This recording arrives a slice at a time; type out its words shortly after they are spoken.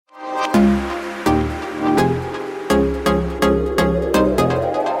You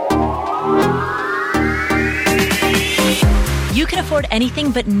can afford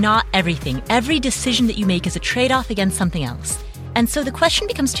anything, but not everything. Every decision that you make is a trade-off against something else. And so the question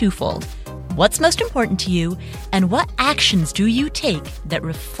becomes twofold. What's most important to you, and what actions do you take that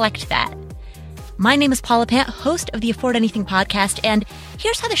reflect that? My name is Paula Pant, host of the Afford Anything podcast, and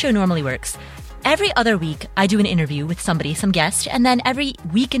here's how the show normally works. Every other week, I do an interview with somebody, some guest, and then every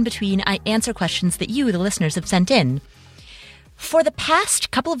week in between, I answer questions that you, the listeners, have sent in. For the past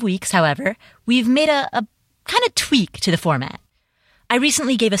couple of weeks, however, we've made a kind of tweak to the format. I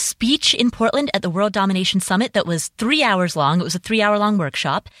recently gave a speech in Portland at the World Domination Summit that was 3 hours long. It was a 3-hour-long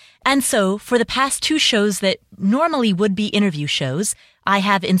workshop. And so for the past two shows that normally would be interview shows, I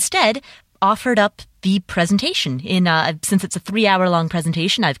have instead offered up the presentation. Since it's a 3-hour-long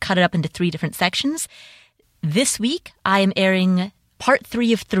presentation, I've cut it up into 3 different sections. This week, I am airing part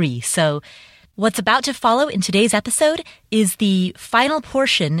 3 of 3. So what's about to follow in today's episode is the final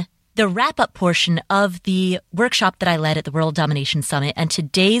portion, the wrap-up portion of the workshop that I led at the World Domination Summit, and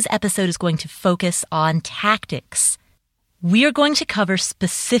today's episode is going to focus on tactics. We are going to cover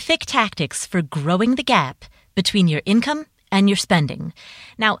specific tactics for growing the gap between your income and your spending.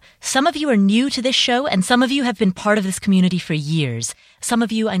 Now, some of you are new to this show, and some of you have been part of this community for years. Some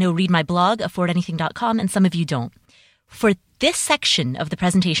of you I know read my blog, affordanything.com, and some of you don't. For this section of the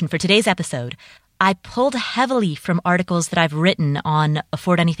presentation for today's episode, I pulled heavily from articles that I've written on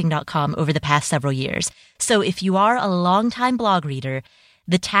affordanything.com over the past several years. So if you are a longtime blog reader,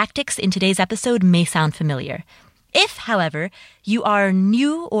 the tactics in today's episode may sound familiar. If, however, you are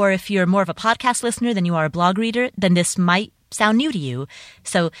new, or if you're more of a podcast listener than you are a blog reader, then this might sound new to you.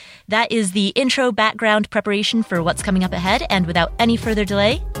 So that is the intro background preparation for what's coming up ahead. And without any further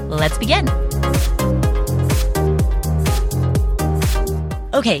delay, let's begin.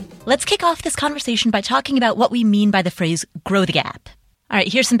 Okay, let's kick off this conversation by talking about what we mean by the phrase grow the gap. All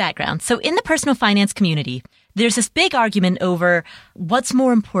right, here's some background. So in the personal finance community, there's this big argument over what's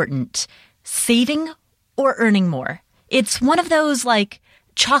more important, saving or earning more. It's one of those like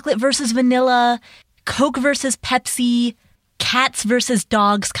chocolate versus vanilla, Coke versus Pepsi, cats versus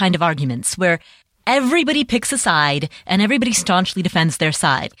dogs kind of arguments where everybody picks a side and everybody staunchly defends their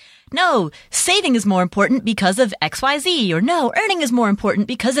side. No, saving is more important because of XYZ, or no, earning is more important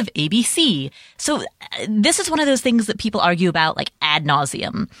because of ABC. So this is one of those things that people argue about like ad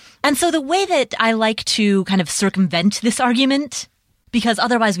nauseum. And so the way that I like to kind of circumvent this argument, because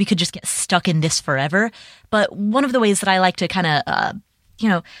otherwise we could just get stuck in this forever, but one of the ways that I like to kind of,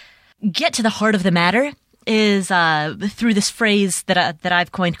 get to the heart of the matter is through this phrase that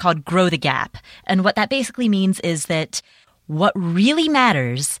I've coined called grow the gap. And what that basically means is that what really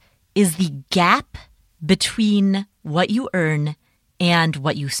matters is the gap between what you earn and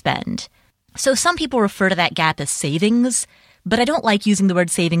what you spend. So some people refer to that gap as savings, but I don't like using the word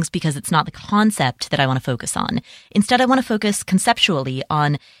savings because it's not the concept that I want to focus on. Instead, I want to focus conceptually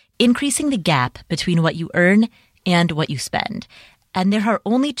on increasing the gap between what you earn and what you spend. And there are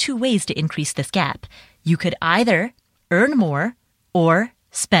only 2 ways to increase this gap. You could either earn more or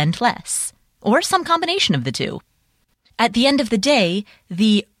spend less, or some combination of the two. At the end of the day,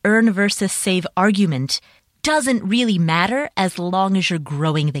 the earn versus save argument doesn't really matter as long as you're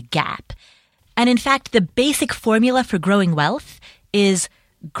growing the gap. And in fact, the basic formula for growing wealth is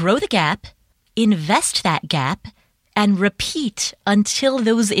grow the gap, invest that gap, and repeat until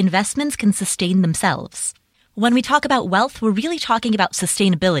those investments can sustain themselves. When we talk about wealth, we're really talking about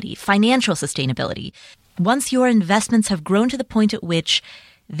sustainability, financial sustainability. Once your investments have grown to the point at which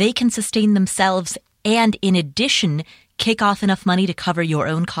they can sustain themselves and, in addition, kick off enough money to cover your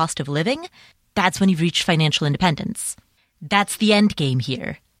own cost of living, that's when you've reached financial independence. That's the end game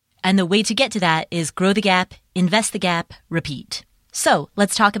here. And the way to get to that is grow the gap, invest the gap, repeat. So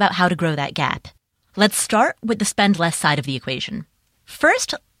let's talk about how to grow that gap. Let's start with the spend less side of the equation.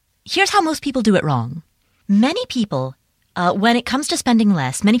 First, here's how most people do it wrong. Many people, when it comes to spending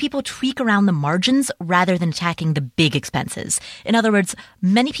less, many people tweak around the margins rather than attacking the big expenses. In other words,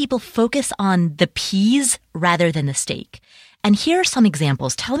 many people focus on the peas rather than the steak. And here are some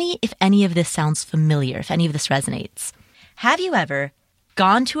examples. Tell me if any of this sounds familiar, if any of this resonates. Have you ever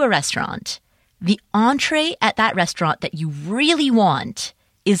gone to a restaurant? The entree at that restaurant that you really want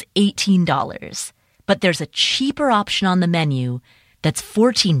is $18, but there's a cheaper option on the menu that's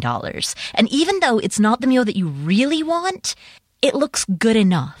 $14. And even though it's not the meal that you really want, it looks good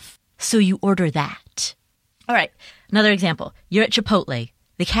enough. So you order that. All right, another example. You're at Chipotle.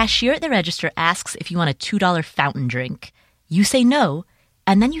 The cashier at the register asks if you want a $2 fountain drink. You say no,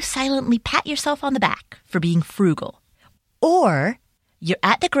 and then you silently pat yourself on the back for being frugal. Or You're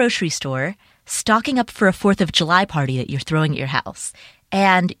at the grocery store, stocking up for a 4th of July party that you're throwing at your house.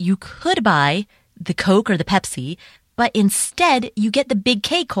 And you could buy the Coke or the Pepsi, but instead you get the Big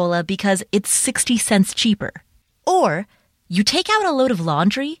K Cola because it's 60 cents cheaper. Or you take out a load of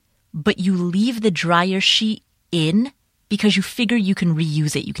laundry, but you leave the dryer sheet in because you figure you can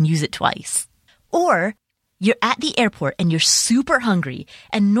reuse it. You can use it twice. Or you're at the airport and you're super hungry,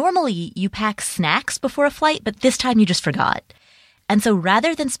 and normally you pack snacks before a flight, but this time you just forgot. And so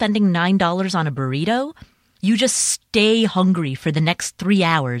rather than spending $9 on a burrito, you just stay hungry for the next 3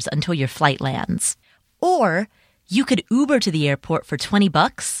 hours until your flight lands. Or you could Uber to the airport for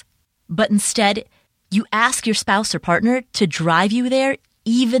 $20, but instead you ask your spouse or partner to drive you there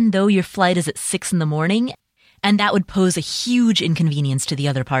even though your flight is at 6 a.m, and that would pose a huge inconvenience to the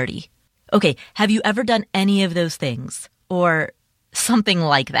other party. Okay, have you ever done any of those things? Or something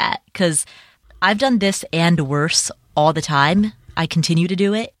like that? Because I've done this and worse all the time. I continue to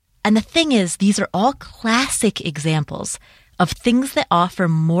do it. And the thing is, these are all classic examples of things that offer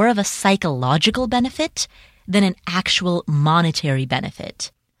more of a psychological benefit than an actual monetary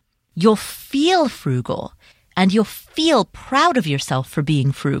benefit. You'll feel frugal, and you'll feel proud of yourself for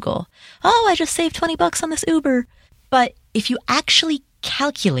being frugal. Oh, I just saved $20 on this Uber. But if you actually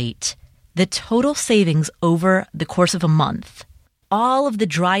calculate the total savings over the course of a month, all of the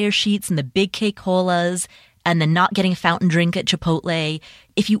dryer sheets and the Big K Colas and the not getting a fountain drink at Chipotle,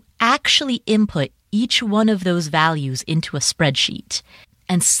 if you actually input each one of those values into a spreadsheet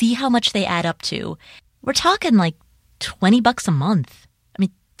and see how much they add up to, we're talking like $20 a month. I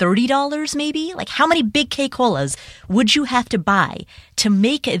mean, $30 maybe? Like, how many Big K Colas would you have to buy to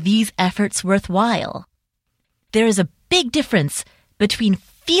make these efforts worthwhile? There is a big difference between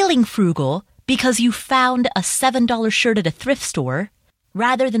feeling frugal because you found a $7 shirt at a thrift store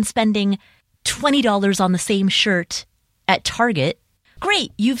rather than spending $20 on the same shirt at Target.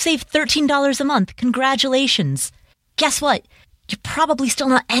 Great, you've saved $13 a month. Congratulations. Guess what? You're probably still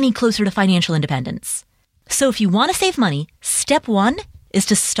not any closer to financial independence. So if you want to save money, step 1 is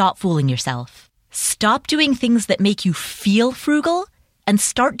to stop fooling yourself. Stop doing things that make you feel frugal and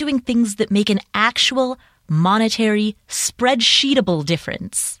start doing things that make an actual monetary, spreadsheetable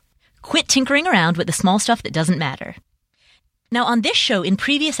difference. Quit tinkering around with the small stuff that doesn't matter. Now, on this show, in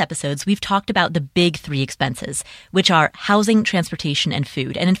previous episodes, we've talked about the big 3 expenses, which are housing, transportation, and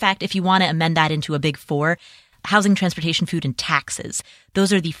food. And in fact, if you want to amend that into a big 4, housing, transportation, food, and taxes.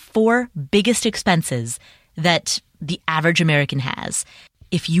 Those are the 4 biggest expenses that the average American has.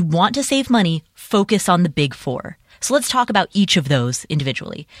 If you want to save money, focus on the big 4. So let's talk about each of those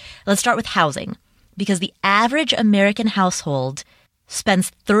individually. Let's start with housing, because the average American household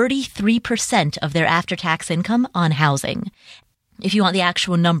spends 33% of their after-tax income on housing. If you want the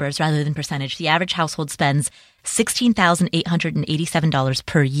actual numbers rather than percentage, the average household spends $16,887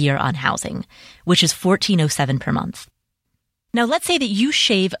 per year on housing, which is $1,407 per month. Now, let's say that you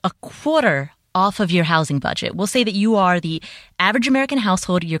shave a quarter off of your housing budget. We'll say that you are the average American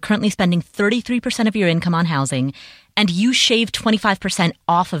household. You're currently spending 33% of your income on housing, and you shave 25%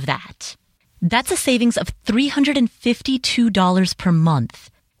 off of that. That's a savings of $352 per month,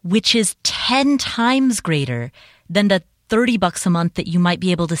 which is 10 times greater than the $30 a month that you might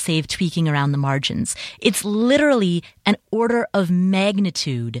be able to save tweaking around the margins. It's literally an order of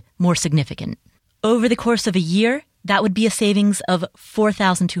magnitude more significant. Over the course of a year, that would be a savings of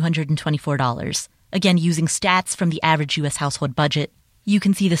 $4,224. Again, using stats from the average U.S. household budget. You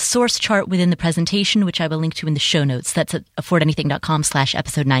can see the source chart within the presentation, which I will link to in the show notes. That's at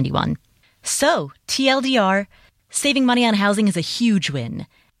affordanything.com/episode 91. So, TLDR, saving money on housing is a huge win.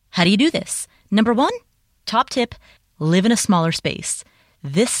 How do you do this? Number 1, top tip, live in a smaller space.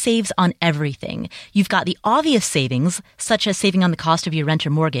 This saves on everything. You've got the obvious savings, such as saving on the cost of your rent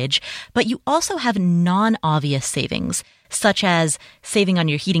or mortgage, but you also have non-obvious savings, such as saving on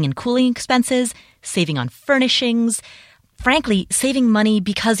your heating and cooling expenses, saving on furnishings, frankly, saving money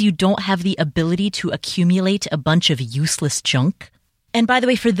because you don't have the ability to accumulate a bunch of useless junk. And by the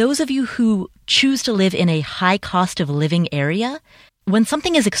way, for those of you who choose to live in a high cost of living area, when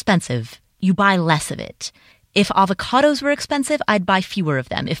something is expensive, you buy less of it. If avocados were expensive, I'd buy fewer of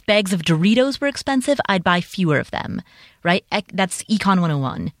them. If bags of Doritos were expensive, I'd buy fewer of them, right? That's Econ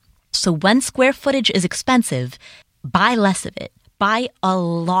 101. So when square footage is expensive, buy less of it. Buy a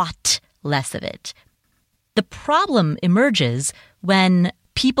lot less of it. The problem emerges when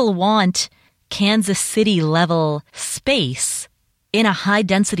people want Kansas City level space in a high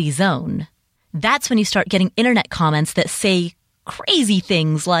density zone. That's when you start getting internet comments that say crazy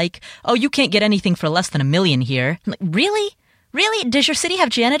things like, oh, you can't get anything for less than $1 million here. I'm like, really? Really? Does your city have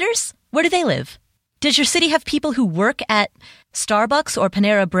janitors? Where do they live? Does your city have people who work at Starbucks or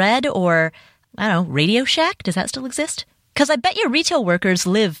Panera Bread or, I don't know, Radio Shack? Does that still exist? Because I bet your retail workers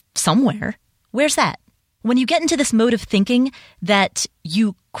live somewhere. Where's that? When you get into this mode of thinking that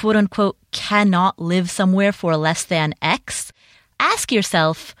you, quote unquote, cannot live somewhere for less than X, ask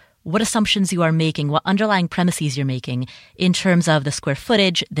yourself what assumptions you are making, what underlying premises you're making in terms of the square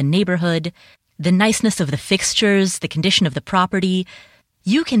footage, the neighborhood, the niceness of the fixtures, the condition of the property.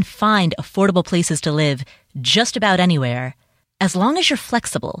 You can find affordable places to live just about anywhere, as long as you're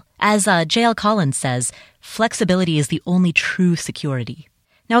flexible. As J.L. Collins says, flexibility is the only true security.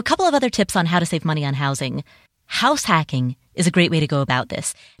 Now, a couple of other tips on how to save money on housing. House hacking is a great way to go about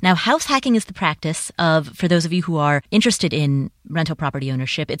this. Now, house hacking is the practice of, for those of you who are interested in rental property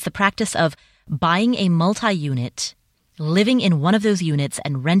ownership, it's the practice of buying a multi-unit, living in one of those units,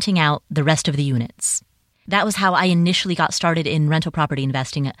 and renting out the rest of the units. That was how I initially got started in rental property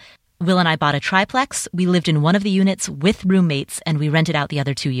investing. Will and I bought a triplex. We lived in one of the units with roommates, and we rented out the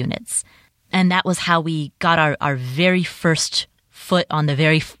other 2 units. And that was how we got our very first foot on the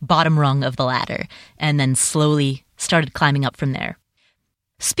very bottom rung of the ladder, and then slowly started climbing up from there.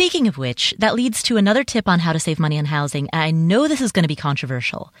 Speaking of which, that leads to another tip on how to save money on housing. And I know this is going to be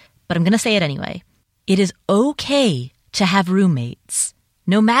controversial, but I'm going to say it anyway. It is okay to have roommates.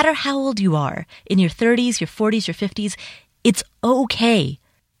 No matter how old you are, in your 30s, your 40s, your 50s, it's okay.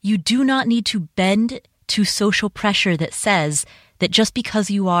 You do not need to bend to social pressure that says that just because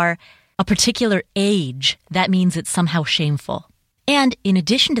you are a particular age, that means it's somehow shameful. And in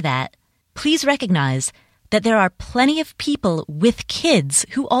addition to that, please recognize that there are plenty of people with kids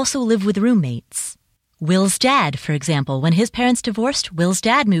who also live with roommates. Will's dad, for example, when his parents divorced, Will's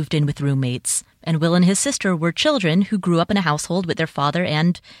dad moved in with roommates. And Will and his sister were children who grew up in a household with their father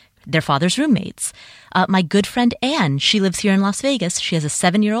and their father's roommates. My good friend Anne, she lives here in Las Vegas. She has a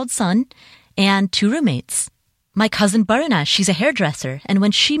 7-year-old son and 2 roommates. My cousin Baruna, she's a hairdresser. And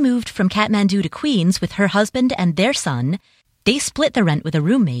when she moved from Kathmandu to Queens with her husband and their son, they split the rent with a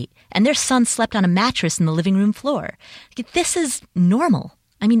roommate, and their son slept on a mattress in the living room floor. This is normal.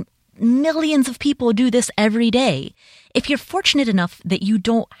 I mean, millions of people do this every day. If you're fortunate enough that you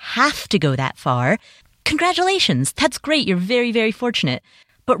don't have to go that far, congratulations. That's great. You're very, very fortunate.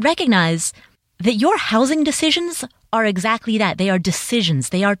 But recognize that your housing decisions are exactly that. They are decisions.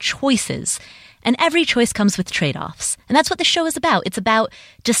 They are choices. And every choice comes with trade-offs. And that's what the show is about. It's about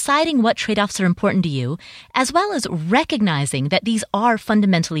deciding what trade-offs are important to you, as well as recognizing that these are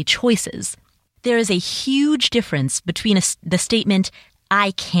fundamentally choices. There is a huge difference between the statement,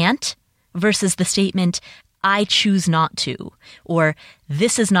 I can't, versus the statement, I choose not to, or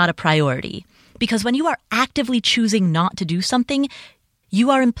this is not a priority. Because when you are actively choosing not to do something,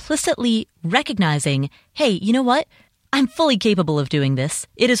 you are implicitly recognizing, hey, you know what? I'm fully capable of doing this.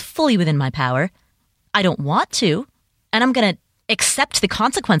 It is fully within my power. I don't want to, and I'm going to accept the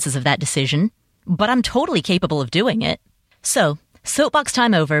consequences of that decision, but I'm totally capable of doing it. So, soapbox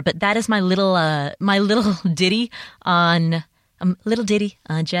time over, but that is my little ditty on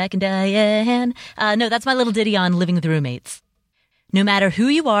Jack and Diane. No, that's my little ditty on living with roommates. No matter who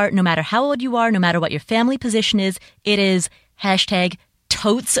you are, no matter how old you are, no matter what your family position is, it is hashtag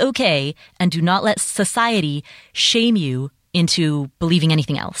totes okay, and do not let society shame you into believing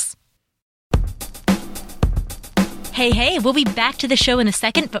anything else. Hey, we'll be back to the show in a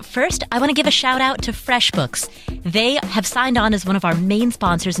second, but first, I want to give a shout out to FreshBooks. They have signed on as one of our main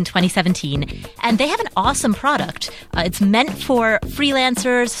sponsors in 2017, and they have an awesome product. It's meant for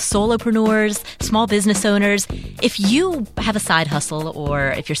freelancers, solopreneurs, small business owners. If you have a side hustle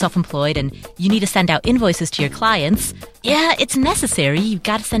or if you're self-employed and you need to send out invoices to your clients, yeah, it's necessary. You've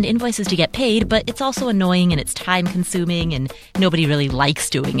got to send invoices to get paid, but it's also annoying and it's time-consuming and nobody really likes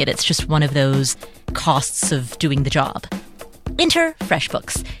doing it. It's just one of those costs of doing the job. Enter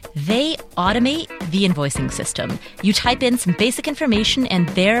FreshBooks. They automate the invoicing system. You type in some basic information and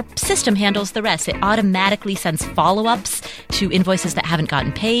their system handles the rest. It automatically sends follow-ups to invoices that haven't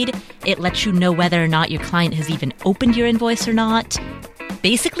gotten paid. It lets you know whether or not your client has even opened your invoice or not.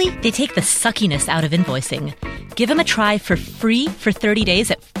 Basically, they take the suckiness out of invoicing. Give them a try for free for 30 days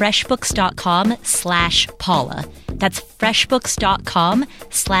at freshbooks.com/Paula. That's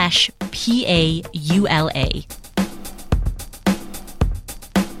freshbooks.com/PAULA.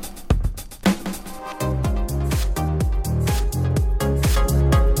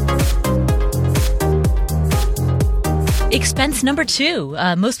 Expense number 2.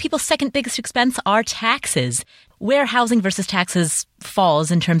 Most people's second biggest expense are taxes. Where housing versus taxes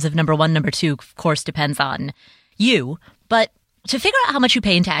falls in terms of number 1, number 2, of course, depends on you. But to figure out how much you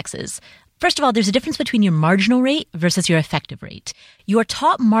pay in taxes, First of all, there's a difference between your marginal rate versus your effective rate. Your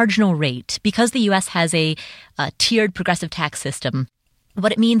top marginal rate, because the U.S. has a tiered progressive tax system,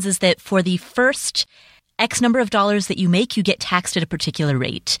 what it means is that for the first X number of dollars that you make, you get taxed at a particular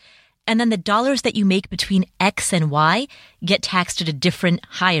rate. And then the dollars that you make between X and Y get taxed at a different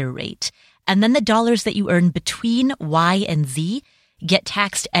higher rate. And then the dollars that you earn between Y and Z get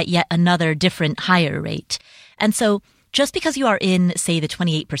taxed at yet another different higher rate. And so just because you are in, say, the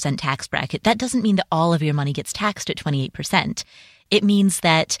 28% tax bracket, that doesn't mean that all of your money gets taxed at 28%. It means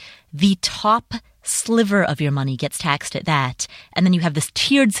that the top sliver of your money gets taxed at that, and then you have this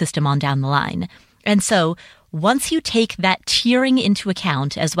tiered system on down the line. And so once you take that tiering into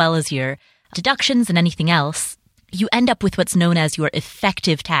account, as well as your deductions and anything else, you end up with what's known as your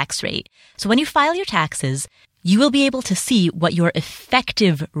effective tax rate. So when you file your taxes, you will be able to see what your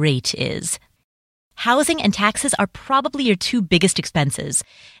effective rate is. Housing and taxes are probably your two biggest expenses.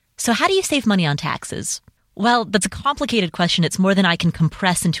 So how do you save money on taxes? Well, that's a complicated question. It's more than I can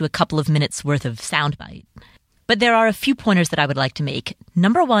compress into a couple of minutes worth of soundbite. But there are a few pointers that I would like to make.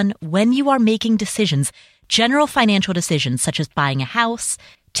 Number one, when you are making decisions, general financial decisions such as buying a house,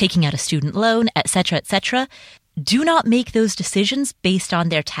 taking out a student loan, etc., do not make those decisions based on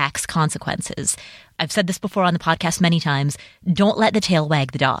their tax consequences. I've said this before on the podcast many times. Don't let the tail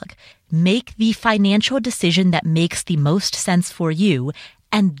wag the dog. Make the financial decision that makes the most sense for you,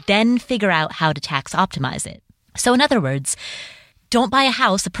 and then figure out how to tax optimize it. So in other words, don't buy a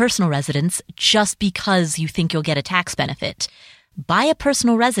house, a personal residence, just because you think you'll get a tax benefit. Buy a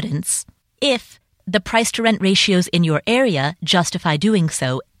personal residence if the price to rent ratios in your area justify doing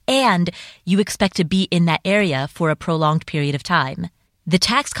so, and you expect to be in that area for a prolonged period of time. The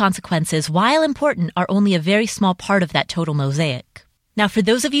tax consequences, while important, are only a very small part of that total mosaic. Now, for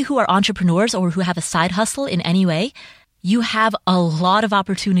those of you who are entrepreneurs or who have a side hustle in any way, you have a lot of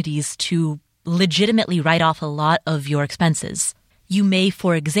opportunities to legitimately write off a lot of your expenses. You may,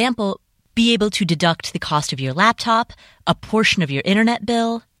 for example, be able to deduct the cost of your laptop, a portion of your internet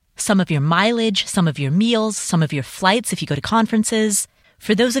bill, some of your mileage, some of your meals, some of your flights if you go to conferences.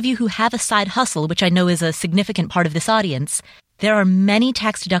 For those of you who have a side hustle, which I know is a significant part of this audience, there are many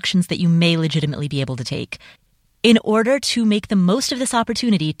tax deductions that you may legitimately be able to take. In order to make the most of this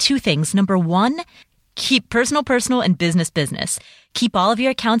opportunity, two things. Number one, keep personal and business. Keep all of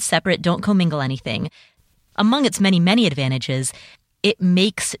your accounts separate. Don't commingle anything. Among its many advantages, it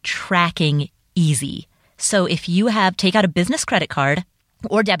makes tracking easy. So if you take out a business credit card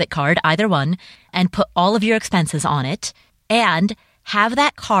or debit card, either one, and put all of your expenses on it, and have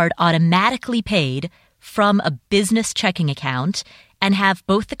that card automatically paid from a business checking account, and have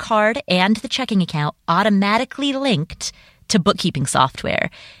both the card and the checking account automatically linked to bookkeeping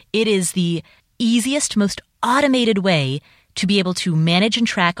software. It is the easiest, most automated way to be able to manage and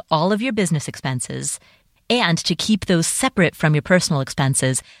track all of your business expenses and to keep those separate from your personal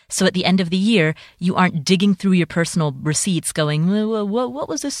expenses. So at the end of the year, you aren't digging through your personal receipts going, what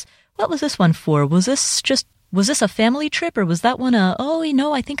was this? What was this one for? Was this a family trip, or was that one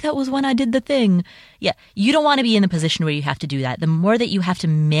I think that was when I did the thing. Yeah, you don't want to be in the position where you have to do that. The more that you have to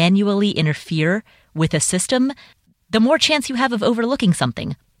manually interfere with a system, the more chance you have of overlooking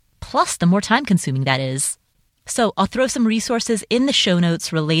something. Plus, the more time consuming that is. So I'll throw some resources in the show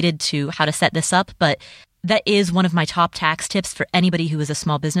notes related to how to set this up, but that is one of my top tax tips for anybody who is a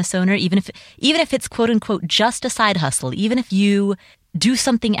small business owner, even if it's quote unquote just a side hustle, even if you do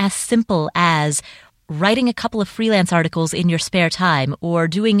something as simple as writing a couple of freelance articles in your spare time, or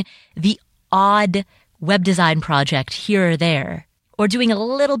doing the odd web design project here or there, or doing a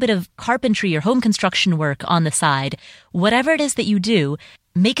little bit of carpentry or home construction work on the side. Whatever it is that you do,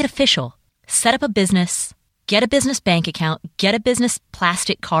 make it official. Set up a business, get a business bank account, get a business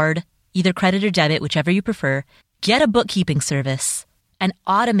plastic card, either credit or debit, whichever you prefer, get a bookkeeping service, and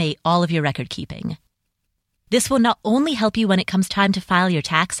automate all of your record keeping. This will not only help you when it comes time to file your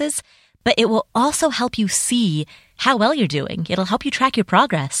taxes, but it will also help you see how well you're doing. It'll help you track your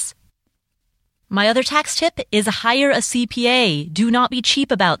progress. My other tax tip is hire a CPA. Do not be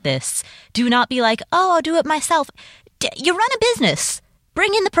cheap about this. Do not be like, I'll do it myself. You run a business.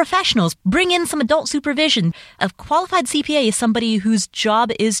 Bring in the professionals. Bring in some adult supervision. A qualified CPA is somebody whose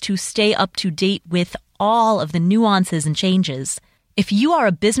job is to stay up to date with all of the nuances and changes. If you are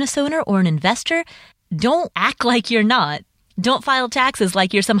a business owner or an investor, don't act like you're not. Don't file taxes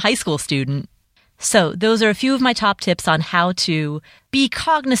like you're some high school student. So those are a few of my top tips on how to be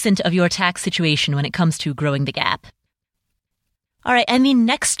cognizant of your tax situation when it comes to growing the gap. All right, and the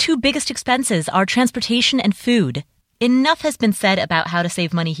next two biggest expenses are transportation and food. Enough has been said about how to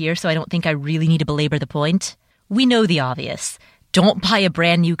save money here, so I don't think I really need to belabor the point. We know the obvious. Don't buy a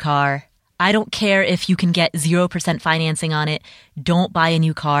brand new car. I don't care if you can get 0% financing on it. Don't buy a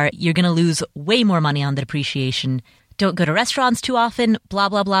new car. You're going to lose way more money on the depreciation. Don't go to restaurants too often, blah,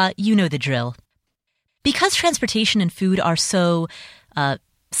 blah, blah. You know the drill. Because transportation and food are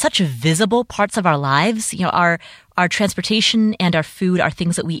such visible parts of our lives, our transportation and our food are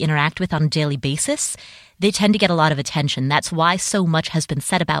things that we interact with on a daily basis. They tend to get a lot of attention. That's why so much has been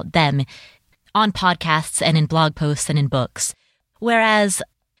said about them on podcasts and in blog posts and in books. Whereas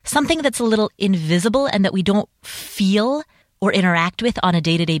something that's a little invisible and that we don't feel or interact with on a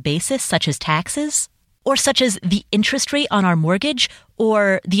day-to-day basis, such as taxes, or such as the interest rate on our mortgage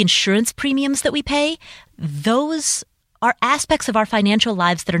or the insurance premiums that we pay, those are aspects of our financial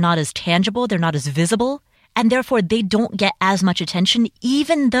lives that are not as tangible, they're not as visible, and therefore they don't get as much attention,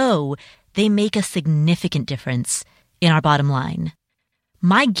 even though they make a significant difference in our bottom line.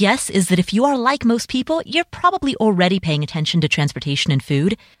 My guess is that if you are like most people, you're probably already paying attention to transportation and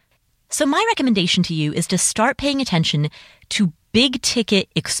food. So my recommendation to you is to start paying attention to big ticket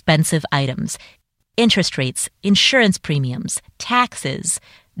expensive items. Interest rates, insurance premiums, taxes,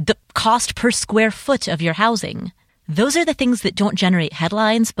 the cost per square foot of your housing. Those are the things that don't generate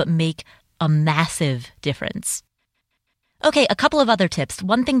headlines but make a massive difference. Okay, a couple of other tips.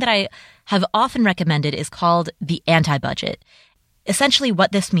 One thing that I have often recommended is called the anti-budget. Essentially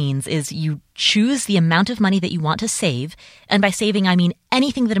what this means is you choose the amount of money that you want to save, and by saving I mean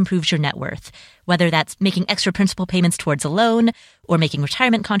anything that improves your net worth, whether that's making extra principal payments towards a loan, or making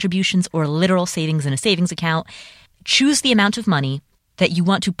retirement contributions, or literal savings in a savings account. Choose the amount of money that you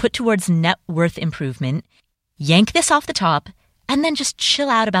want to put towards net worth improvement, yank this off the top, and then just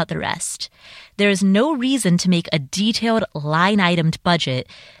chill out about the rest. There is no reason to make a detailed line-itemed budget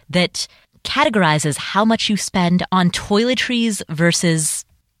that categorizes how much you spend on toiletries versus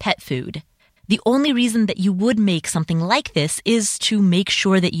pet food. The only reason that you would make something like this is to make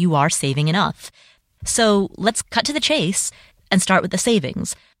sure that you are saving enough. So let's cut to the chase and start with the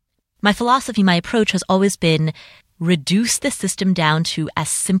savings. My philosophy, my approach has always been reduce the system down to as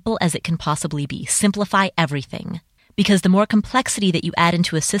simple as it can possibly be. Simplify everything. Because the more complexity that you add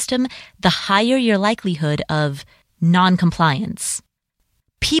into a system, the higher your likelihood of non-compliance.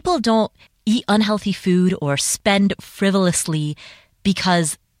 People don't eat unhealthy food or spend frivolously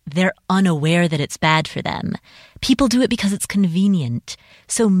because they're unaware that it's bad for them. People do it because it's convenient.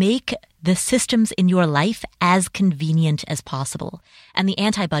 So make the systems in your life as convenient as possible. And the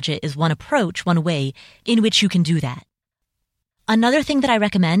anti-budget is one approach, one way in which you can do that. Another thing that I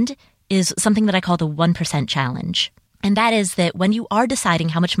recommend is something that I call the 1% challenge. And that is that when you are deciding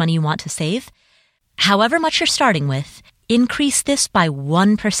how much money you want to save, however much you're starting with, increase this by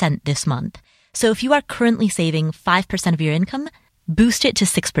 1% this month. So if you are currently saving 5% of your income, boost it to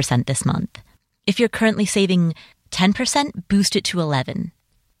 6% this month. If you're currently saving 10%, boost it to 11%.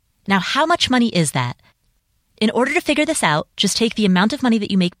 Now, how much money is that? In order to figure this out, just take the amount of money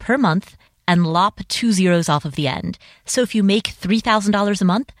that you make per month and lop 2 zeros off of the end. So if you make $3,000 a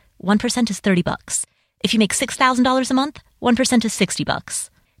month, 1% is $30. If you make $6,000 a month, 1% is $60.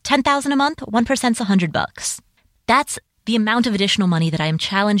 $10,000 a month, 1% is $100. That's the amount of additional money that I am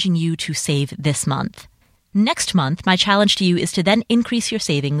challenging you to save this month. Next month, my challenge to you is to then increase your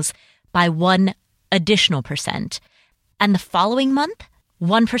savings by 1 additional percent. And the following month,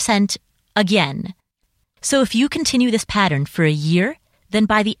 1% again. So if you continue this pattern for a year, then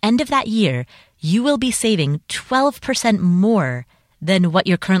by the end of that year, you will be saving 12% more than what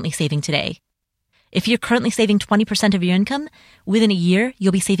you're currently saving today. If you're currently saving 20% of your income, within a year,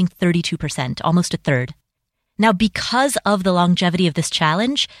 you'll be saving 32%, almost a third. Now, because of the longevity of this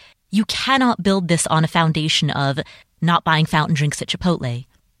challenge, you cannot build this on a foundation of not buying fountain drinks at Chipotle.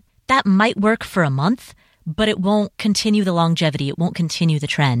 That might work for a month, but it won't continue the longevity. It won't continue the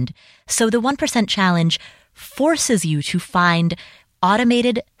trend. So the 1% challenge forces you to find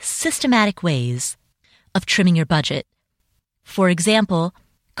automated, systematic ways of trimming your budget. For example,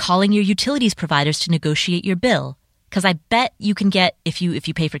 calling your utilities providers to negotiate your bill. Because I bet you can get, if you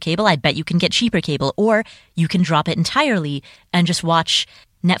pay for cable, I bet you can get cheaper cable, or you can drop it entirely and just watch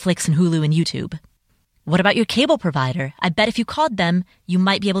Netflix and Hulu and YouTube. What about your cable provider? I bet if you called them, you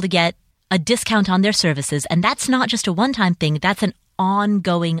might be able to get a discount on their services. And that's not just a one-time thing. That's an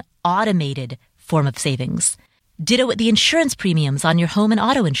ongoing, automated form of savings. Ditto with the insurance premiums on your home and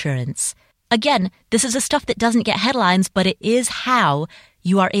auto insurance. Again, this is the stuff that doesn't get headlines, but it is how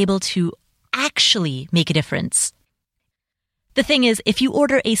you are able to actually make a difference. The thing is, if you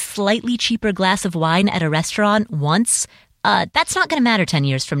order a slightly cheaper glass of wine at a restaurant once, that's not going to matter 10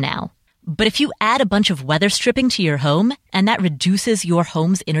 years from now. But if you add a bunch of weather stripping to your home and that reduces your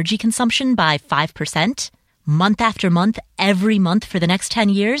home's energy consumption by 5%, month after month, every month for the next 10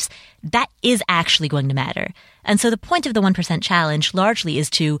 years, that is actually going to matter. And so the point of the 1% challenge largely is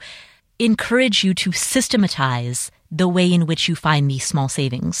to encourage you to systematize the way in which you find these small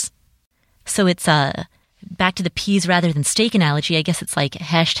savings. So it's back to the peas rather than steak analogy. I guess it's like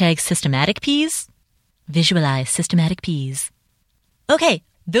hashtag systematic peas. Visualize systematic peas. Okay,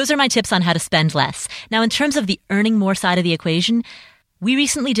 those are my tips on how to spend less. Now, in terms of the earning more side of the equation, we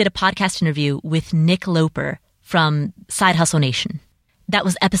recently did a podcast interview with Nick Loper from Side Hustle Nation. That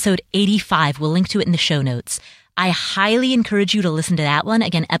was episode 85. We'll link to it in the show notes. I highly encourage you to listen to that one.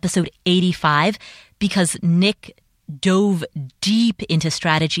 Again, episode 85, because Nick dove deep into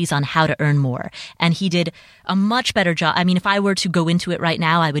strategies on how to earn more. And he did a much better job. I mean, if I were to go into it right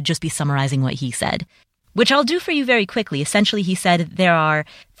now, I would just be summarizing what he said, which I'll do for you very quickly. Essentially, he said there are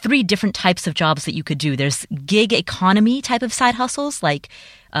 3 different types of jobs that you could do. There's gig economy type of side hustles like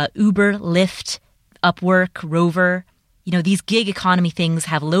Uber, Lyft, Upwork, Rover. You know, these gig economy things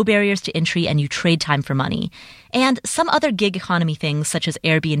have low barriers to entry and you trade time for money. And some other gig economy things such as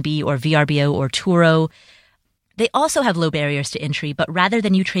Airbnb or VRBO or Turo, they also have low barriers to entry, but rather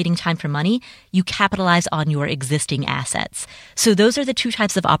than you trading time for money, you capitalize on your existing assets. So those are the 2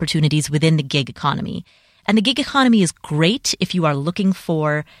 types of opportunities within the gig economy. And the gig economy is great if you are looking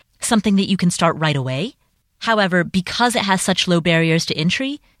for something that you can start right away. However, because it has such low barriers to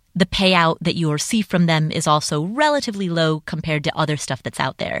entry, the payout that you receive from them is also relatively low compared to other stuff that's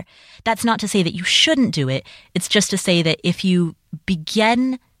out there. That's not to say that you shouldn't do it. It's just to say that if you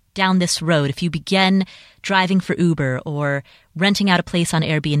begin down this road, if you begin driving for Uber or renting out a place on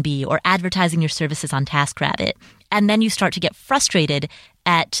Airbnb or advertising your services on TaskRabbit, and then you start to get frustrated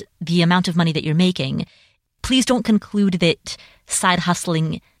at the amount of money that you're making, please don't conclude that side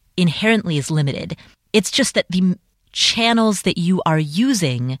hustling inherently is limited. It's just that the channels that you are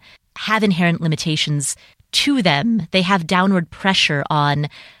using have inherent limitations to them. They have downward pressure on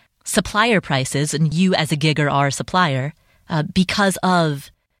supplier prices, and you as a gigger are a supplier, because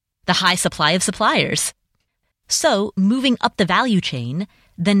of the high supply of suppliers. So moving up the value chain,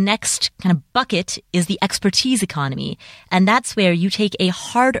 the next kind of bucket is the expertise economy. And that's where you take a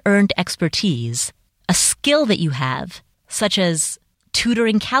hard-earned expertise, a skill that you have, such as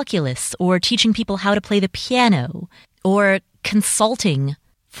tutoring calculus or teaching people how to play the piano or consulting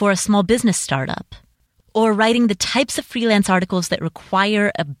for a small business startup or writing the types of freelance articles that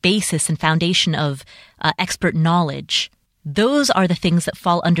require a basis and foundation of expert knowledge. Those are the things that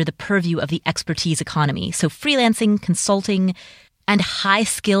fall under the purview of the expertise economy. So freelancing, consulting, and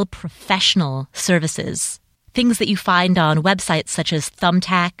high-skill professional services. Things that you find on websites such as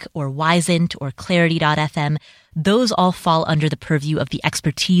Thumbtack or Wisent or Clarity.fm, those all fall under the purview of the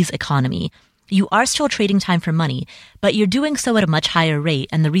expertise economy. You are still trading time for money, but you're doing so at a much higher rate.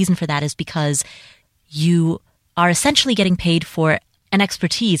 And the reason for that is because you are essentially getting paid for an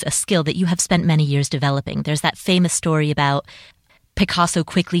expertise, a skill that you have spent many years developing. There's that famous story about Picasso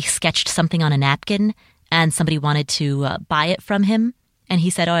quickly sketched something on a napkin and somebody wanted to buy it from him. And he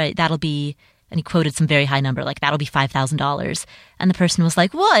said, all right, that'll be, and he quoted some very high number, like that'll be $5,000. And the person was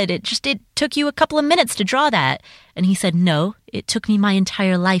like, what? It took you a couple of minutes to draw that. And he said, no, it took me my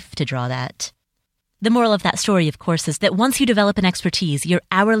entire life to draw that. The moral of that story, of course, is that once you develop an expertise, your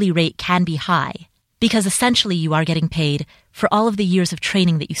hourly rate can be high. Because essentially you are getting paid for all of the years of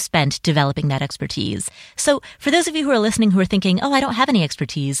training that you spent developing that expertise. So for those of you who are listening who are thinking, oh, I don't have any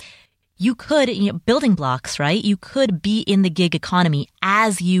expertise, you could, building blocks, right? You could be in the gig economy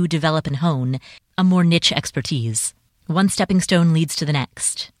as you develop and hone a more niche expertise. One stepping stone leads to the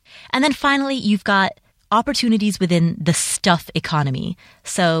next. And then finally, you've got opportunities within the stuff economy.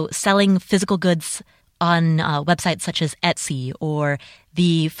 So selling physical goods on websites such as Etsy or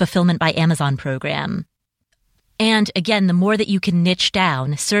the Fulfillment by Amazon program. And again, the more that you can niche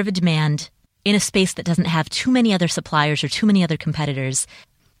down, serve a demand in a space that doesn't have too many other suppliers or too many other competitors,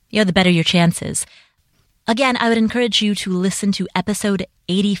 the better your chances. Again, I would encourage you to listen to episode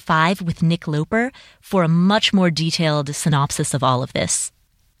 85 with Nick Loper for a much more detailed synopsis of all of this.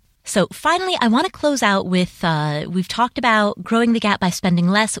 So finally, I want to close out with, we've talked about growing the gap by spending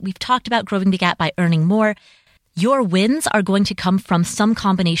less. We've talked about growing the gap by earning more. Your wins are going to come from some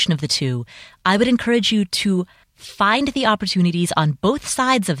combination of the two. I would encourage you to find the opportunities on both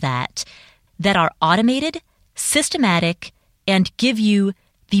sides of that are automated, systematic, and give you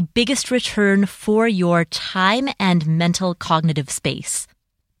the biggest return for your time and mental cognitive space.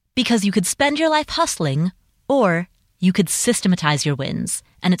 Because you could spend your life hustling, or you could systematize your wins,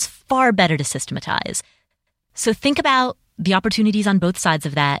 and it's far better to systematize. So think about the opportunities on both sides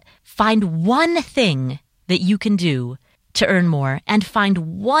of that. Find one thing that you can do to earn more, and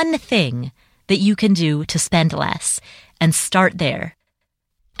find one thing that you can do to spend less, and start there.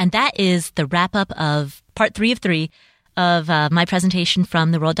 And that is the wrap up of part 3 of 3 of my presentation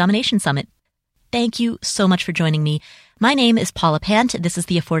from the World Domination Summit. Thank you so much for joining me. My name is Paula Pant. This is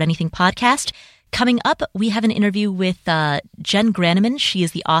the Afford Anything podcast. Coming up, we have an interview with Jen Graneman. She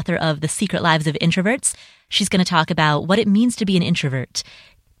is the author of The Secret Lives of Introverts. She's going to talk about what it means to be an introvert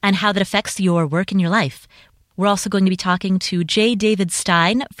and how that affects your work and your life. We're also going to be talking to J. David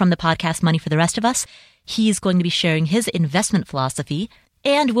Stein from the podcast Money for the Rest of Us. He's going to be sharing his investment philosophy.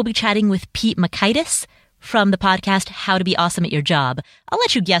 And we'll be chatting with Pete Makaitis from the podcast How to Be Awesome at Your Job. I'll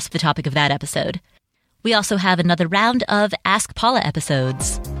let you guess the topic of that episode. We also have another round of Ask Paula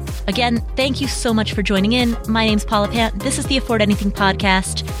episodes. Again, thank you so much for joining in. My name's Paula Pant. This is the Afford Anything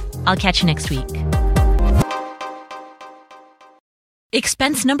podcast. I'll catch you next week.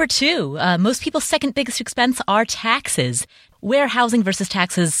 Expense number 2. Most people's second biggest expense are taxes. Where housing versus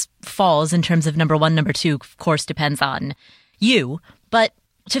taxes falls in terms of number 1, number 2, of course, depends on you. But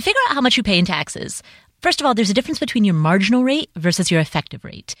to figure out how much you pay in taxes, first of all, there's a difference between your marginal rate versus your effective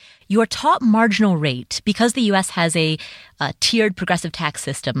rate. Your top marginal rate, because the U.S. has a tiered progressive tax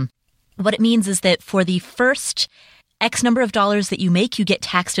system, what it means is that for the first X number of dollars that you make, you get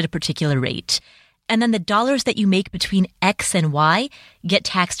taxed at a particular rate. And then the dollars that you make between X and Y get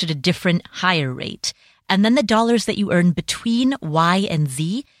taxed at a different higher rate. And then the dollars that you earn between Y and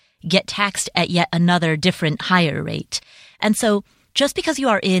Z get taxed at yet another different higher rate. And so just because you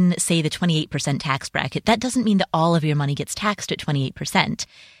are in, say, the 28% tax bracket, that doesn't mean that all of your money gets taxed at 28%.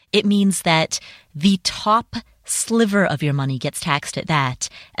 It means that the top sliver of your money gets taxed at that,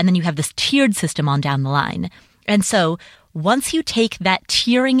 and then you have this tiered system on down the line. And so once you take that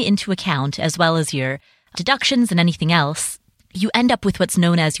tiering into account, as well as your deductions and anything else, you end up with what's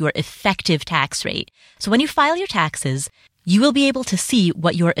known as your effective tax rate. So when you file your taxes, you will be able to see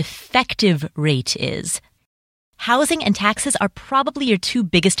what your effective rate is. Housing and taxes are probably your 2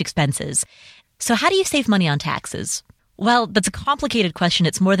 biggest expenses. So how do you save money on taxes? Well, that's a complicated question.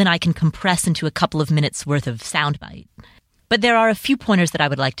 It's more than I can compress into a couple of minutes worth of soundbite. But there are a few pointers that I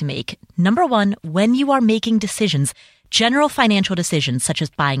would like to make. Number 1, when you are making decisions, general financial decisions such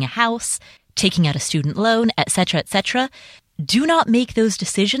as buying a house, taking out a student loan, etc., do not make those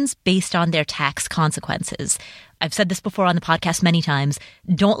decisions based on their tax consequences. I've said this before on the podcast many times.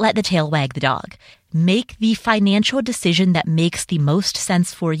 Don't let the tail wag the dog. Make the financial decision that makes the most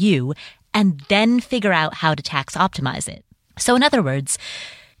sense for you, and then figure out how to tax optimize it. So in other words,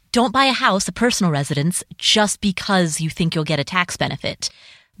 don't buy a house, a personal residence, just because you think you'll get a tax benefit.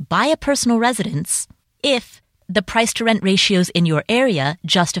 Buy a personal residence if the price to rent ratios in your area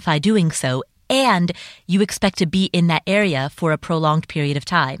justify doing so, and you expect to be in that area for a prolonged period of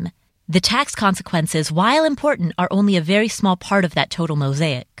time. The tax consequences, while important, are only a very small part of that total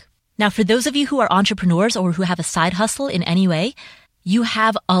mosaic. Now, for those of you who are entrepreneurs or who have a side hustle in any way, you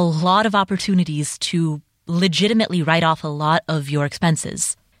have a lot of opportunities to legitimately write off a lot of your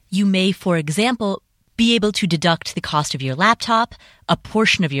expenses. You may, for example, be able to deduct the cost of your laptop, a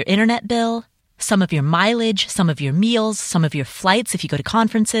portion of your internet bill, some of your mileage, some of your meals, some of your flights if you go to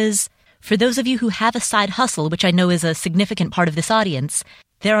conferences. For those of you who have a side hustle, which I know is a significant part of this audience,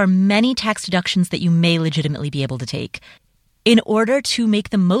 there are many tax deductions that you may legitimately be able to take. In order to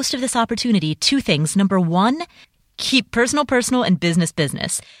make the most of this opportunity, 2 things. Number 1, keep personal, and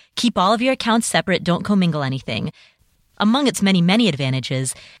business. Keep all of your accounts separate. Don't commingle anything. Among its many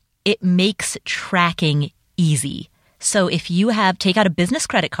advantages, it makes tracking easy. So if you take out a business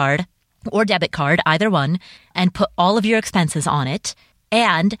credit card or debit card, either one, and put all of your expenses on it,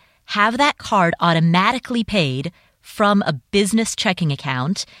 and have that card automatically paid from a business checking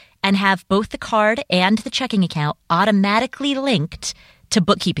account, and have both the card and the checking account automatically linked to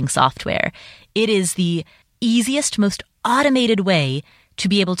bookkeeping software. It is the easiest, most automated way to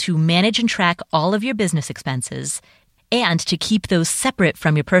be able to manage and track all of your business expenses and to keep those separate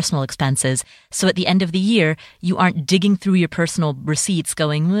from your personal expenses. So at the end of the year, you aren't digging through your personal receipts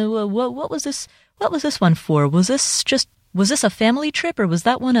going, what was this? What was this one for? Was this a family trip, or was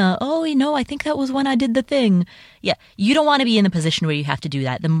that one I think that was when I did the thing. Yeah, you don't want to be in the position where you have to do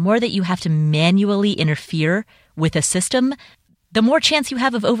that. The more that you have to manually interfere with a system, the more chance you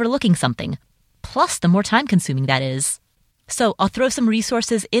have of overlooking something. Plus, the more time consuming that is. So I'll throw some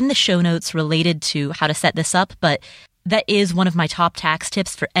resources in the show notes related to how to set this up, but that is one of my top tax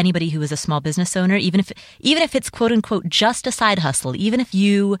tips for anybody who is a small business owner, even if it's quote unquote just a side hustle, even if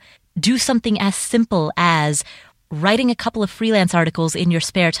you do something as simple as writing a couple of freelance articles in your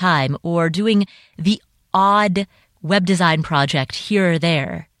spare time, or doing the odd web design project here or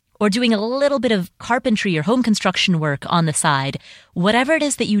there, or doing a little bit of carpentry or home construction work on the side, whatever it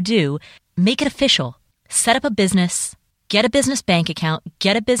is that you do, make it official. Set up a business, get a business bank account,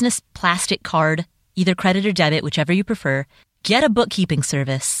 get a business plastic card, either credit or debit, whichever you prefer, get a bookkeeping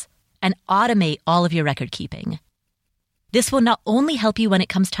service, and automate all of your record keeping. This will not only help you when it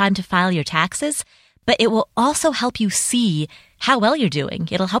comes time to file your taxes, but it will also help you see how well you're doing.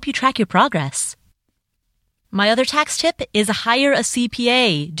 It'll help you track your progress. My other tax tip is hire a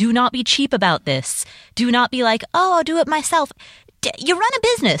CPA. Do not be cheap about this. Do not be like, oh, I'll do it myself. You run a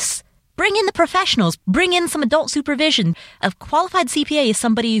business. Bring in the professionals. Bring in some adult supervision. A qualified CPA is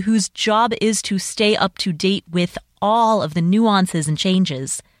somebody whose job is to stay up to date with all of the nuances and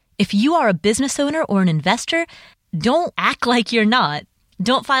changes. If you are a business owner or an investor, don't act like you're not.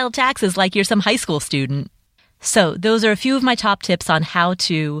 Don't file taxes like you're some high school student. So those are a few of my top tips on how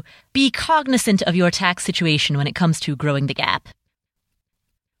to be cognizant of your tax situation when it comes to growing the gap.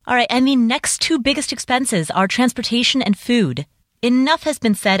 All right, and the next two biggest expenses are transportation and food. Enough has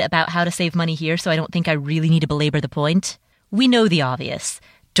been said about how to save money here, so I don't think I really need to belabor the point. We know the obvious.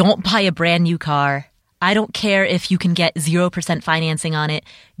 Don't buy a brand new car. I don't care if you can get 0% financing on it.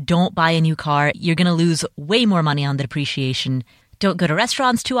 Don't buy a new car. You're going to lose way more money on the depreciation. Don't go to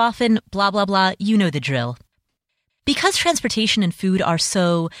restaurants too often, blah, blah, blah. You know the drill. Because transportation and food are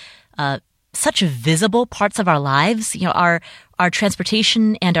such visible parts of our lives, our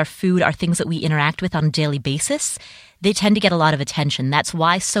transportation and our food are things that we interact with on a daily basis. They tend to get a lot of attention. That's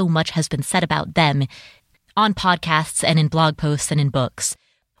why so much has been said about them on podcasts and in blog posts and in books.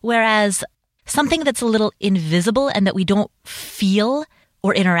 Whereas something that's a little invisible and that we don't feel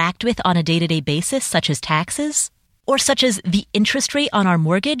or interact with on a day-to-day basis, such as taxes, or such as the interest rate on our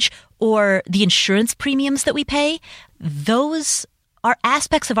mortgage or the insurance premiums that we pay, those are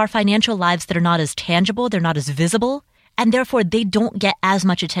aspects of our financial lives that are not as tangible, they're not as visible, and therefore they don't get as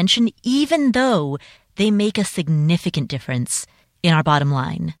much attention, even though they make a significant difference in our bottom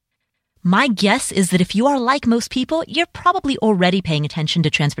line. My guess is that if you are like most people, you're probably already paying attention to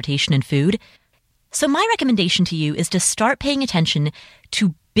transportation and food. So my recommendation to you is to start paying attention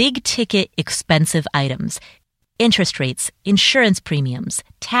to big-ticket, expensive items. Interest rates, insurance premiums,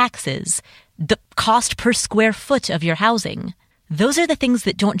 taxes, the cost per square foot of your housing. Those are the things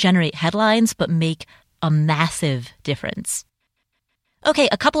that don't generate headlines but make a massive difference. Okay,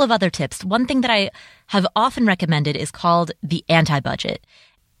 a couple of other tips. One thing that I have often recommended is called the anti-budget.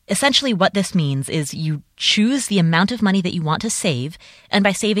 Essentially what this means is you choose the amount of money that you want to save, and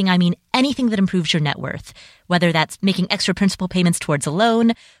by saving I mean anything that improves your net worth, whether that's making extra principal payments towards a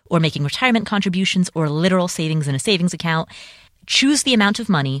loan, or making retirement contributions, or literal savings in a savings account. Choose the amount of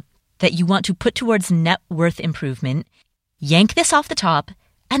money that you want to put towards net worth improvement, yank this off the top,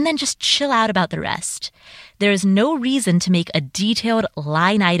 and then just chill out about the rest. There is no reason to make a detailed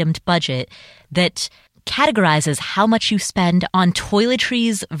line-itemed budget that categorizes how much you spend on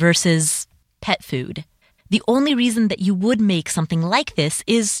toiletries versus pet food. The only reason that you would make something like this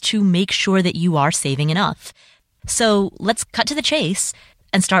is to make sure that you are saving enough. So let's cut to the chase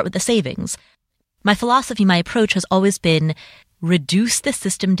and start with the savings. My philosophy, my approach has always been reduce the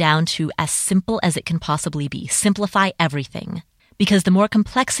system down to as simple as it can possibly be. Simplify everything. Because the more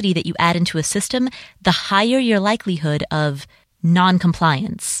complexity that you add into a system, the higher your likelihood of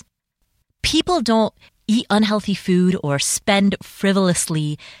non-compliance. People don't eat unhealthy food or spend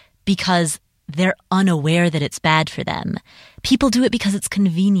frivolously because they're unaware that it's bad for them. People do it because it's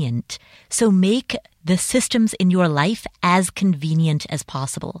convenient. So make the systems in your life as convenient as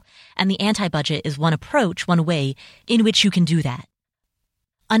possible. And the anti-budget is one approach, one way in which you can do that.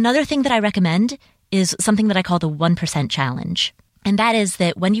 Another thing that I recommend is something that I call the 1% challenge. And that is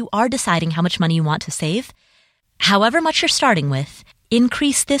that when you are deciding how much money you want to save, however much you're starting with,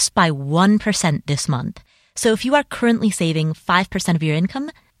 increase this by 1% this month. So if you are currently saving 5% of your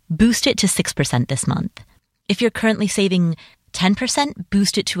income, boost it to 6% this month. If you're currently saving 10%,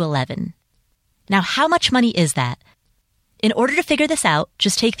 boost it to 11%. Now, how much money is that? In order to figure this out,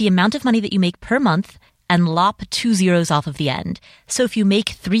 just take the amount of money that you make per month and lop 2 zeros off of the end. So if you make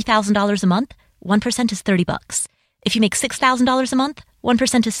 $3,000 a month, 1% is $30. If you make $6,000 a month,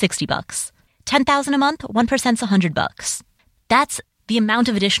 1% is $60. $10,000 a month, 1% is $100. That's the amount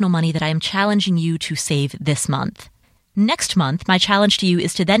of additional money that I am challenging you to save this month. Next month, my challenge to you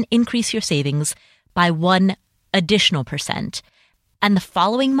is to then increase your savings by 1 additional percent. And the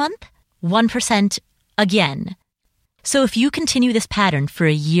following month, 1% again. So if you continue this pattern for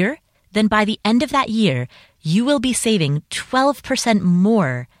a year, then by the end of that year, you will be saving 12%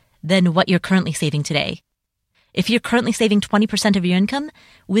 more than what you're currently saving today. If you're currently saving 20% of your income,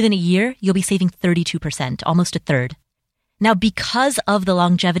 within a year, you'll be saving 32%, almost a third. Now, because of the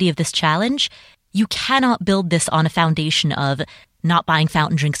longevity of this challenge, you cannot build this on a foundation of not buying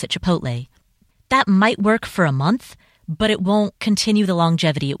fountain drinks at Chipotle. That might work for a month, but it won't continue the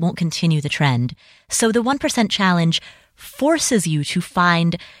longevity. It won't continue the trend. So the 1% challenge forces you to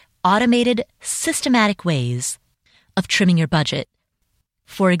find automated, systematic ways of trimming your budget.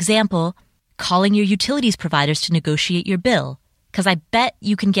 For example, calling your utilities providers to negotiate your bill. Because I bet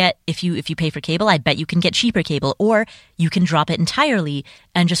you can get, if you pay for cable, I bet you can get cheaper cable, or you can drop it entirely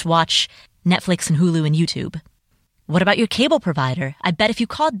and just watch Netflix and Hulu and YouTube. What about your cable provider? I bet if you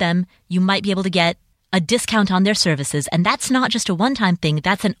called them, you might be able to get a discount on their services. And that's not just a one-time thing.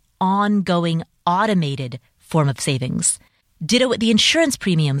 That's an ongoing, automated form of savings. Ditto with the insurance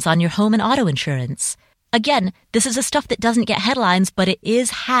premiums on your home and auto insurance. Again, this is the stuff that doesn't get headlines, but it is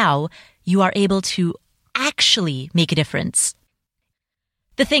how you are able to actually make a difference.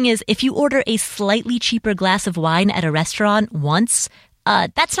 The thing is, if you order a slightly cheaper glass of wine at a restaurant once,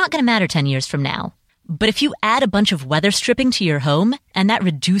 that's not going to matter 10 years from now. But if you add a bunch of weather stripping to your home and that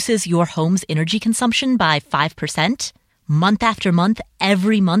reduces your home's energy consumption by 5%, month after month,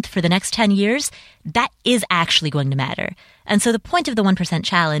 every month for the next 10 years, that is actually going to matter. And so the point of the 1%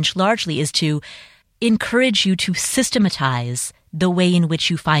 challenge largely is to encourage you to systematize the way in which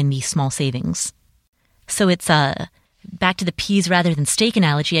you find these small savings. So it's back to the peas rather than steak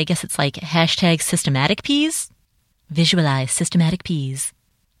analogy. I guess it's like hashtag systematic peas. Visualize systematic peas.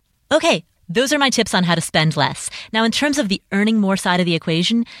 Okay, those are my tips on how to spend less. Now, in terms of the earning more side of the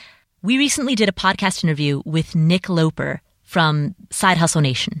equation, we recently did a podcast interview with Nick Loper from Side Hustle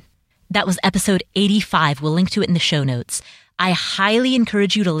Nation. That was episode 85. We'll link to it in the show notes. I highly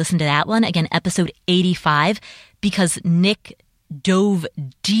encourage you to listen to that one. Again, episode 85, because Nick dove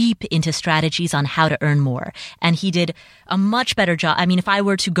deep into strategies on how to earn more. And he did a much better job. I mean, if I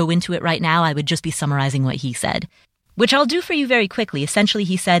were to go into it right now, I would just be summarizing what he said, which I'll do for you very quickly. Essentially,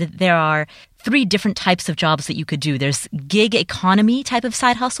 he said there are 3 different types of jobs that you could do. There's gig economy type of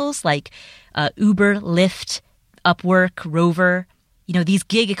side hustles like Uber, Lyft, Upwork, Rover. You know, these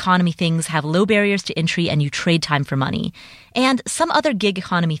gig economy things have low barriers to entry and you trade time for money. And some other gig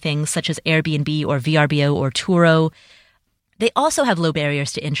economy things such as Airbnb or VRBO or Turo, they also have low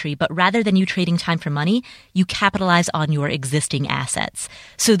barriers to entry, but rather than you trading time for money, you capitalize on your existing assets.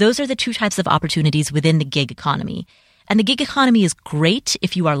 So those are the 2 types of opportunities within the gig economy. And the gig economy is great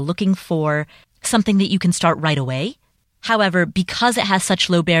if you are looking for something that you can start right away. However, because it has such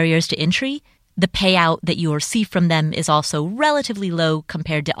low barriers to entry, the payout that you receive from them is also relatively low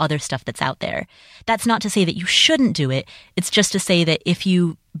compared to other stuff that's out there. That's not to say that you shouldn't do it. It's just to say that if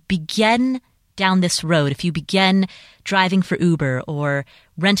you begin down this road, if you begin driving for Uber or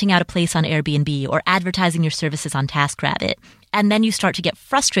renting out a place on Airbnb or advertising your services on TaskRabbit, and then you start to get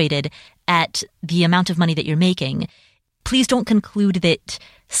frustrated at the amount of money that you're making, please don't conclude that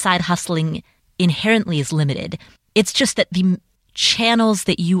side hustling inherently is limited. It's just that the channels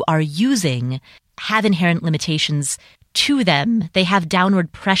that you are using have inherent limitations to them. They have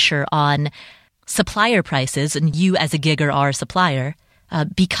downward pressure on supplier prices, and you as a gigger are a supplier,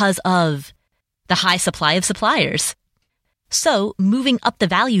 because of the high supply of suppliers. So moving up the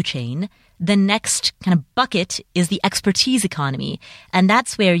value chain, the next kind of bucket is the expertise economy. And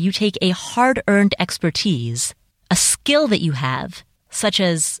that's where you take a hard-earned expertise, a skill that you have, such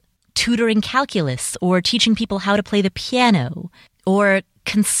as tutoring calculus or teaching people how to play the piano or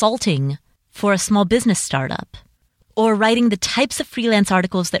consulting for a small business startup or writing the types of freelance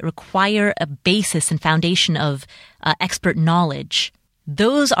articles that require a basis and foundation of expert knowledge.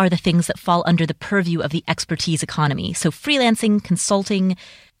 Those are the things that fall under the purview of the expertise economy. So freelancing, consulting,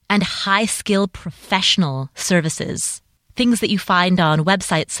 and high-skill professional services. Things that you find on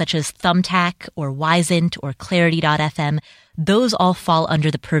websites such as Thumbtack or Wisent or Clarity.fm, those all fall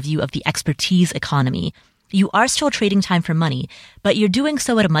under the purview of the expertise economy. You are still trading time for money, but you're doing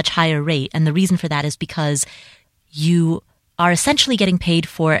so at a much higher rate. And the reason for that is because you are essentially getting paid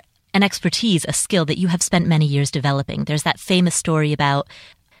for an expertise, a skill that you have spent many years developing. There's that famous story about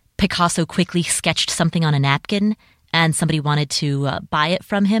Picasso quickly sketched something on a napkin and somebody wanted to buy it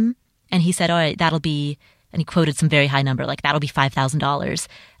from him. And he said, all right, that'll be, and he quoted some very high number, like that'll be $5,000.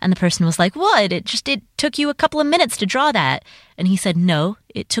 And the person was like, what? It took you a couple of minutes to draw that. And he said, no,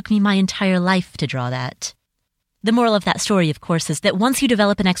 it took me my entire life to draw that. The moral of that story, of course, is that once you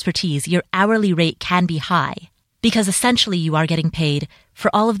develop an expertise, your hourly rate can be high. Because essentially you are getting paid for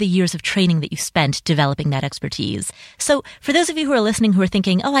all of the years of training that you spent developing that expertise. So for those of you who are listening who are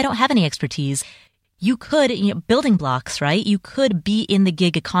thinking, oh, I don't have any expertise, you could, building blocks, right? You could be in the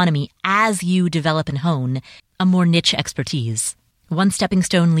gig economy as you develop and hone a more niche expertise. One stepping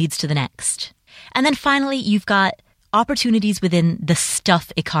stone leads to the next. And then finally, you've got opportunities within the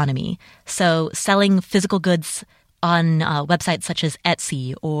stuff economy. So selling physical goods on websites such as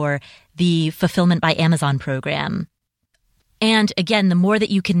Etsy or the Fulfillment by Amazon program. And again, the more that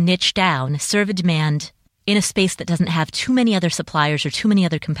you can niche down, serve a demand in a space that doesn't have too many other suppliers or too many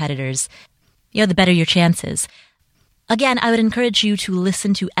other competitors, the better your chances. Again, I would encourage you to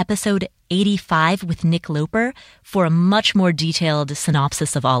listen to episode 85 with Nick Loper for a much more detailed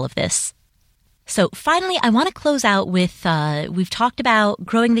synopsis of all of this. So finally, I want to close out with, we've talked about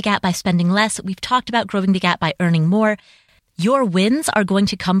growing the gap by spending less. We've talked about growing the gap by earning more. Your wins are going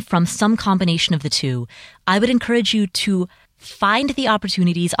to come from some combination of the two. I would encourage you to find the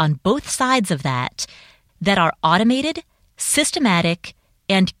opportunities on both sides of that are automated, systematic,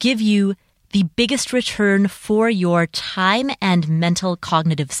 and give you the biggest return for your time and mental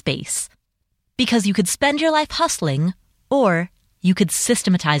cognitive space. Because you could spend your life hustling, or you could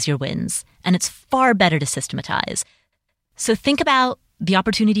systematize your wins, and it's far better to systematize. So think about the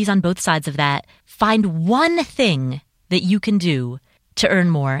opportunities on both sides of that. Find one thing that you can do to earn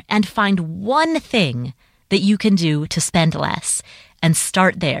more, and find one thing that you can do to spend less, and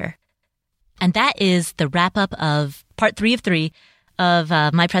start there. And that is the wrap-up of part 3 of 3 of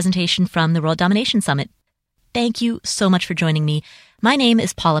my presentation from the World Domination Summit. Thank you so much for joining me. My name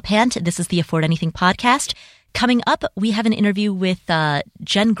is Paula Pant. This is the Afford Anything podcast. Coming up, we have an interview with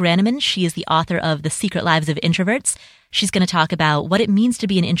Jen Graneman. She is the author of The Secret Lives of Introverts. She's going to talk about what it means to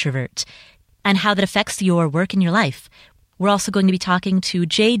be an introvert and how that affects your work and your life. We're also going to be talking to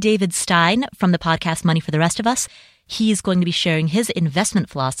J. David Stein from the podcast Money for the Rest of Us. He's going to be sharing his investment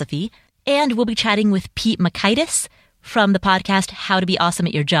philosophy. And we'll be chatting with Pete Makaitis from the podcast How to Be Awesome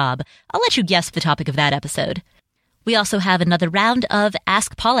at Your Job. I'll let you guess the topic of that episode. We also have another round of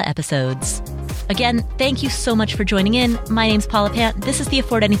Ask Paula episodes. Again, thank you so much for joining in. My name's Paula Pant. This is the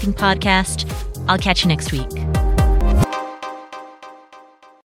Afford Anything podcast. I'll catch you next week.